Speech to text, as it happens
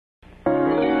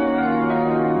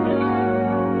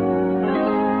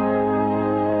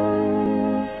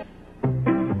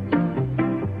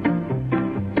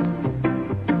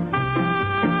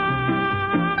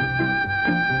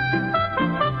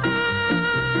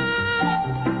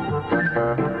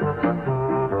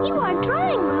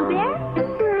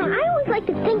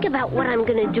about what I'm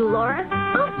gonna do, Laura.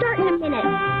 I'll start in a minute.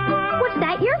 What's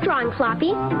that you're drawing,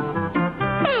 Floppy?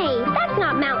 Hey, that's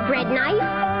not Mount Breadknife.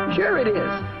 Sure it is.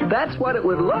 That's what it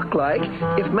would look like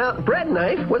if Mount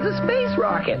Breadknife was a space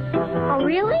rocket. Oh,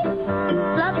 really?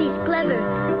 Floppy's clever,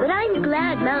 but I'm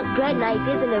glad Mount Breadknife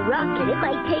isn't a rocket. It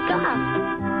might take off.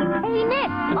 Hey, Nick,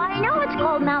 I know it's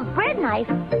called Mount Breadknife,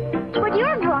 but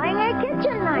you're drawing a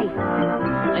kitchen knife.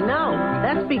 I know.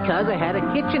 That's because I had a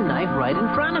kitchen knife right in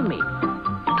front of me.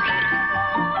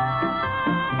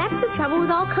 That's the trouble with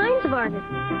all kinds of artists.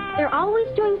 They're always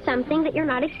doing something that you're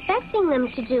not expecting them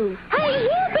to do. Hey, you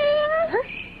bear! Huh?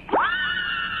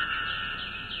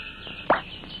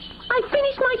 I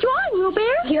finished my drawing, you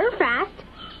bear. You're fast.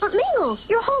 But Mingle,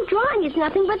 your whole drawing is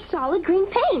nothing but solid green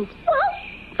paint. Well,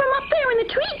 from up there in the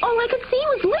tree, all I could see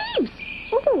was leaves.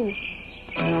 Ooh.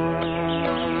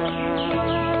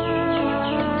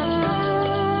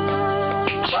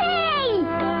 Hey!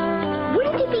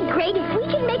 Wouldn't it be great if we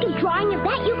could make a drawing of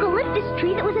that eucalyptus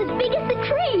tree that was as big as the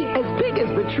tree? As big as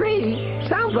the tree?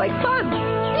 Sounds like fun.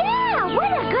 Yeah,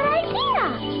 what a good idea!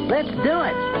 Let's do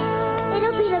it.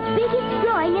 It'll be the biggest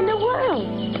drawing in the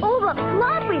world. Oh, but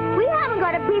Floppy, we haven't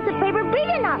got a piece of paper big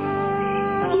enough.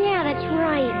 Yeah, that's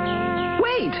right.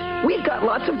 Wait, we've got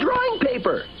lots of drawing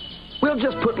paper. We'll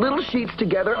just put little sheets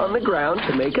together on the ground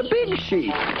to make a big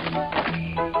sheet.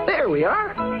 There we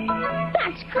are.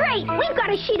 That's great. We've got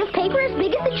a sheet of paper as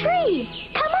big as the tree.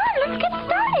 Come on, let's get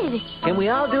started. Can we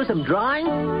all do some drawing?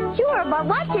 Sure, but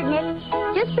watch it, Nick.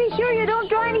 Just be sure you don't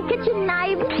draw any kitchen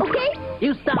knives, okay?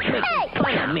 You stop making Hey!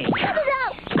 fun of me. Cut it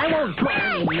out. I won't draw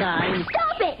any Hey! knives.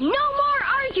 Stop it! No more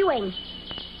arguing!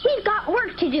 We've got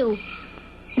work to do.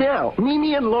 Now,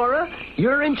 Mimi and Laura,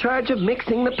 you're in charge of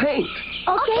mixing the paint.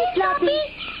 Okay, Floppy.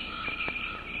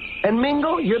 And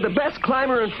Mingle, you're the best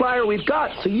climber and flyer we've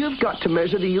got, so you've got to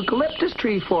measure the eucalyptus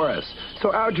tree for us,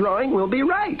 so our drawing will be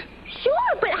right.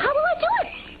 Sure, but how will I do it?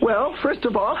 Well, first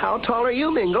of all, how tall are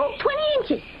you, Mingle? 20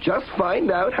 inches. Just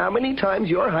find out how many times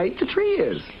your height the tree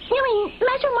is. You mean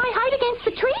measure my height against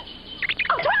the tree?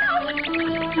 I'll try.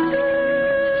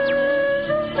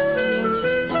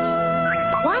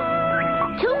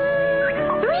 1, 2, 3,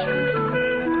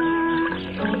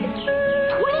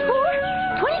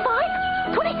 24,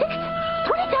 25, 26,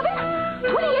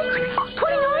 27, 28,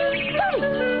 29, 30.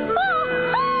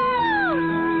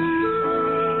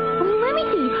 Let me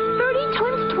see. 30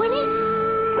 times 20.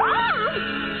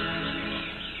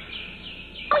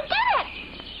 I did it!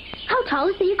 How tall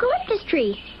is the eucalyptus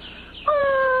tree?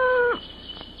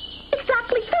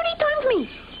 Exactly 30 times me.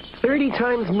 30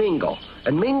 times Mingle.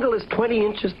 And Mingle is 20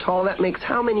 inches tall. That makes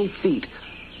how many feet?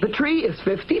 The tree is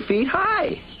 50 feet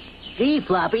high. Gee,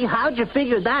 Floppy, how'd you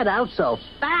figure that out so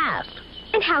fast?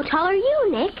 And how tall are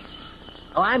you, Nick?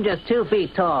 Oh, I'm just 2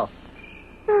 feet tall.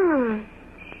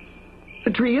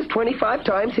 The tree is 25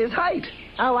 times his height.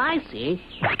 Oh, I see.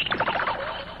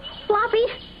 Floppy,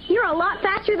 you're a lot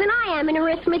faster than I am in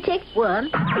arithmetic. 1, 2,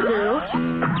 3, 4.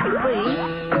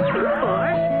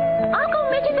 I'll go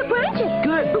measure the branches.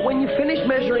 Good, but when you finish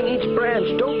measuring each branch,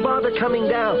 don't bother coming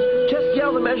down. Just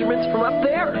yell the measurements from up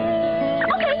there.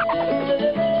 Okay.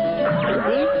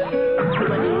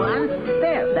 21.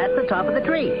 There, that's the top of the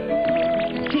tree.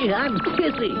 Gee, I'm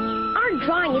dizzy. Our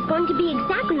drawing is going to be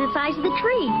exactly the size of the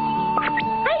tree.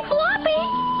 Hey, Floppy! 8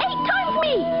 times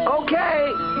me! Okay,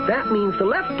 that means the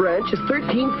left branch is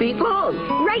 13 feet long.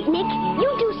 Right, Nick. You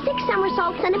do 6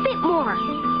 somersaults and a bit more.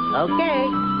 Okay.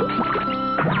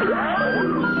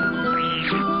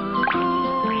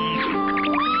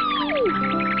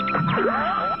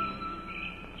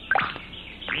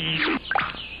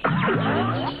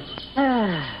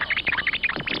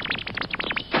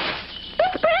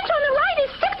 This branch on the right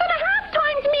is 6.5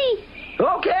 times me!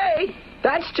 Okay,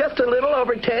 that's just a little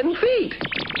over 10 feet.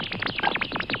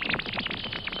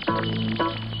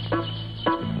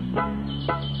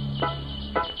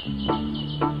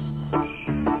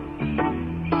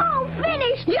 All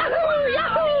finished! Yahoo!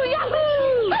 Yahoo!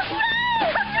 Yahoo!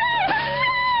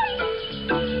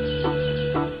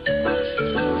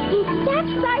 It's that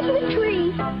size of the tree.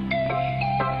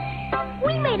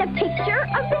 We made a picture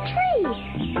of the tree.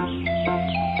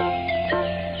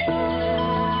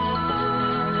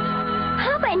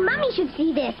 Papa and Mommy should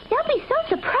see this. They'll be so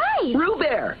surprised.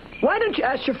 Roo-Bear, why don't you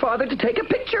ask your father to take a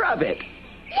picture of it?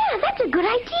 Yeah, that's a good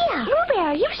idea.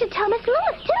 Roo-Bear, you should tell Miss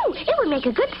Lewis, too. It would make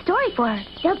a good story for her.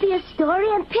 There'll be a story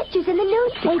and pictures in the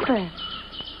newspaper. And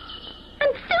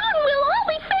soon we'll all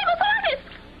be famous artists.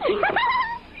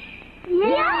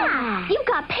 Yeah. You've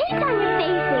got paint on your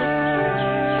faces.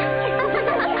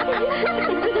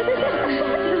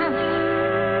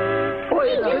 Boy,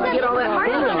 it's good to get all that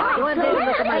paint off. One day,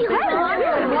 look at my face.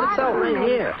 It's out right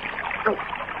here.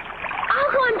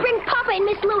 I'll go and bring Papa and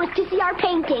Miss Lewis to see our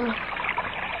painting.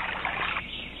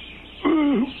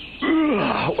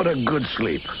 What a good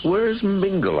sleep. Where's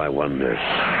Mingle, I wonder?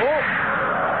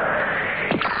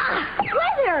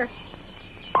 Leather!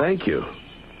 Thank you.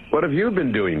 What have you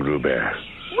been doing, Rubert?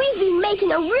 We've been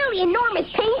making a really enormous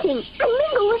painting, and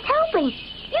Mingle was helping.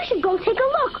 You should go take a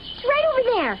look. It's right over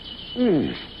there.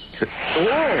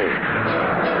 Whoa!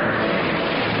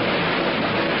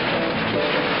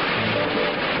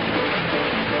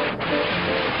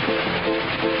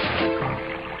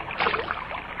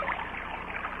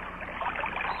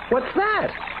 What's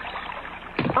that?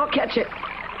 I'll catch it.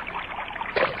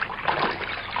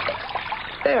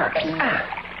 There.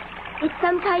 It's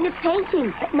some kind of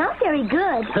painting, but not very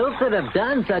good. Who could have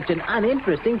done such an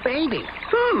uninteresting painting?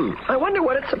 I wonder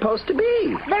what it's supposed to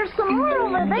be. There's some more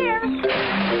over there.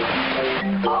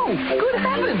 Oh, good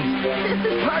heavens! This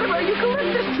is part of our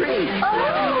eucalyptus tree.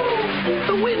 Oh!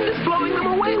 The wind is blowing them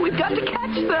away. We've got to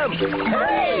catch them.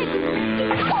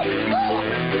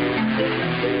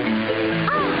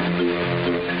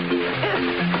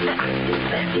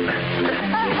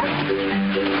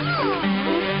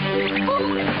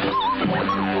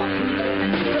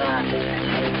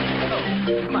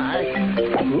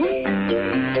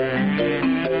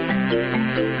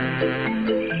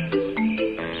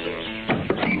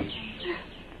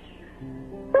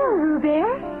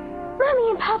 Rubert? Mommy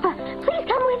and Papa, please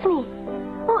come with me.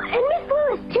 Oh, and Miss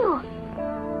Lewis, too.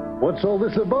 What's all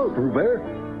this about, Rubert?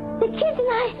 The kids and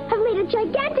I have made a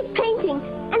gigantic painting,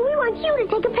 and we want you to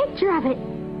take a picture of it.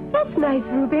 That's nice,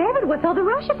 Rubert, but what's all the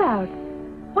rush about?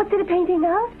 What's it a painting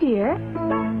of, dear?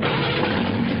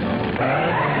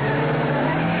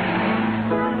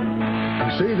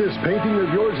 You say this painting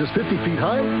of yours is 50 feet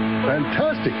high?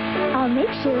 Fantastic. I'll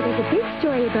make sure there's a big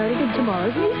story about it in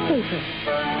tomorrow's newspaper.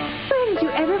 Where did you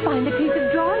ever find a piece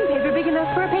of drawing paper big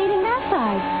enough for a painting that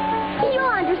size? You'll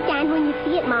understand when you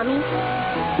see it, Mommy.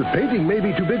 The painting may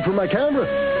be too big for my camera.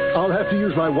 I'll have to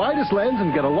use my widest lens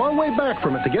and get a long way back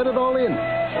from it to get it all in.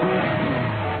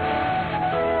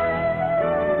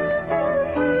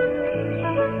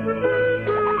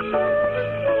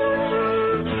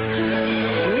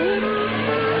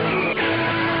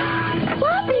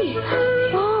 Floppy!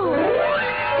 Oh.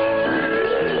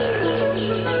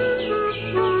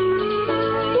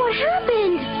 What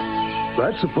happened?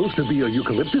 That's supposed to be a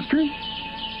eucalyptus tree?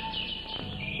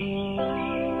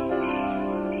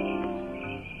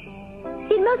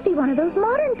 It must be one of those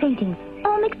modern paintings,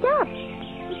 all mixed up.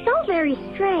 So very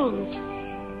strange.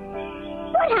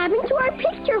 What happened to our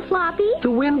picture, Floppy?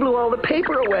 The wind blew all the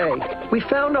paper away. We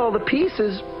found all the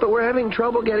pieces, but we're having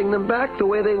trouble getting them back the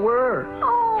way they were.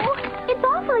 Oh, it's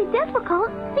awfully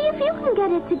difficult. See if you can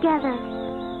get it together.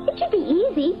 It should be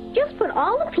easy. Just put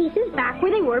all the pieces back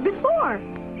where they were before.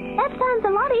 That sounds a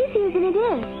lot easier than it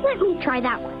is. Let me try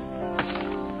that one.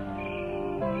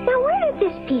 Now, where did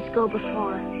this piece go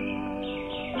before?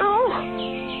 Oh,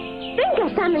 think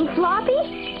of something,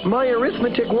 Floppy. My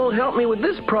arithmetic won't help me with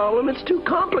this problem. It's too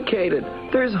complicated.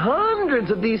 There's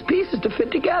hundreds of these pieces to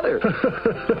fit together.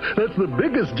 That's the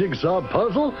biggest jigsaw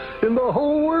puzzle in the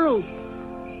whole world.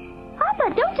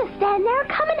 Papa, don't just stand there.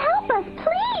 Come and help us,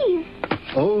 please.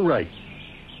 All right.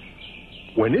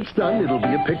 When it's done, it'll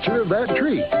be a picture of that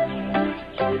tree.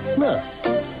 Now,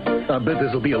 I bet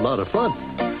this'll be a lot of fun.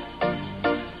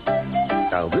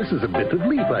 Now, this is a bit of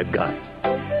leaf I've got.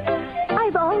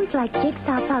 I've always liked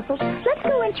jigsaw puzzles. Let's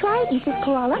go and try it, Mrs.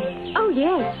 Koala. Oh,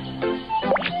 yes.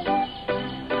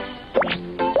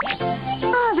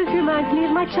 Ah, this reminds me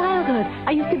of my childhood.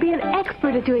 I used to be an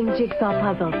expert at doing jigsaw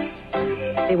puzzles.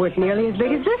 They weren't nearly as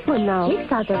big as this one, though.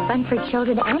 Jigsaws are fun for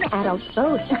children and adults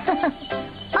both.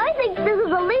 I think this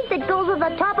is a leaf that goes at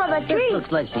the top of the tree. This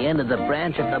looks like the end of the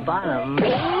branch at the bottom.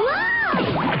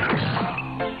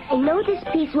 I know this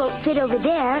piece won't fit over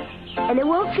there, and it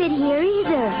won't fit here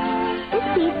either. This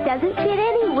piece doesn't fit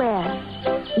anywhere.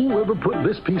 Whoever put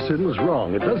this piece in was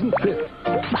wrong. It doesn't fit.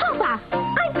 Papa,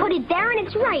 I put it there and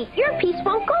it's right. Your piece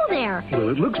won't go there. Well,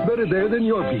 it looks better there than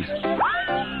your piece.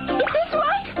 Is this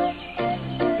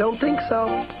right? Don't think so.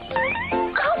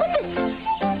 How was it?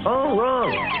 All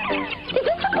wrong. Is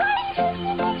this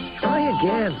right? Try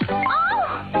again. Oh!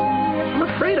 I'm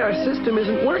afraid our system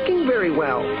isn't working very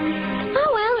well.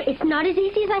 Oh, well, it's not as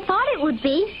easy as I thought it would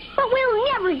be. But we'll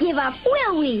never give up,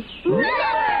 will we?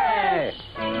 Never!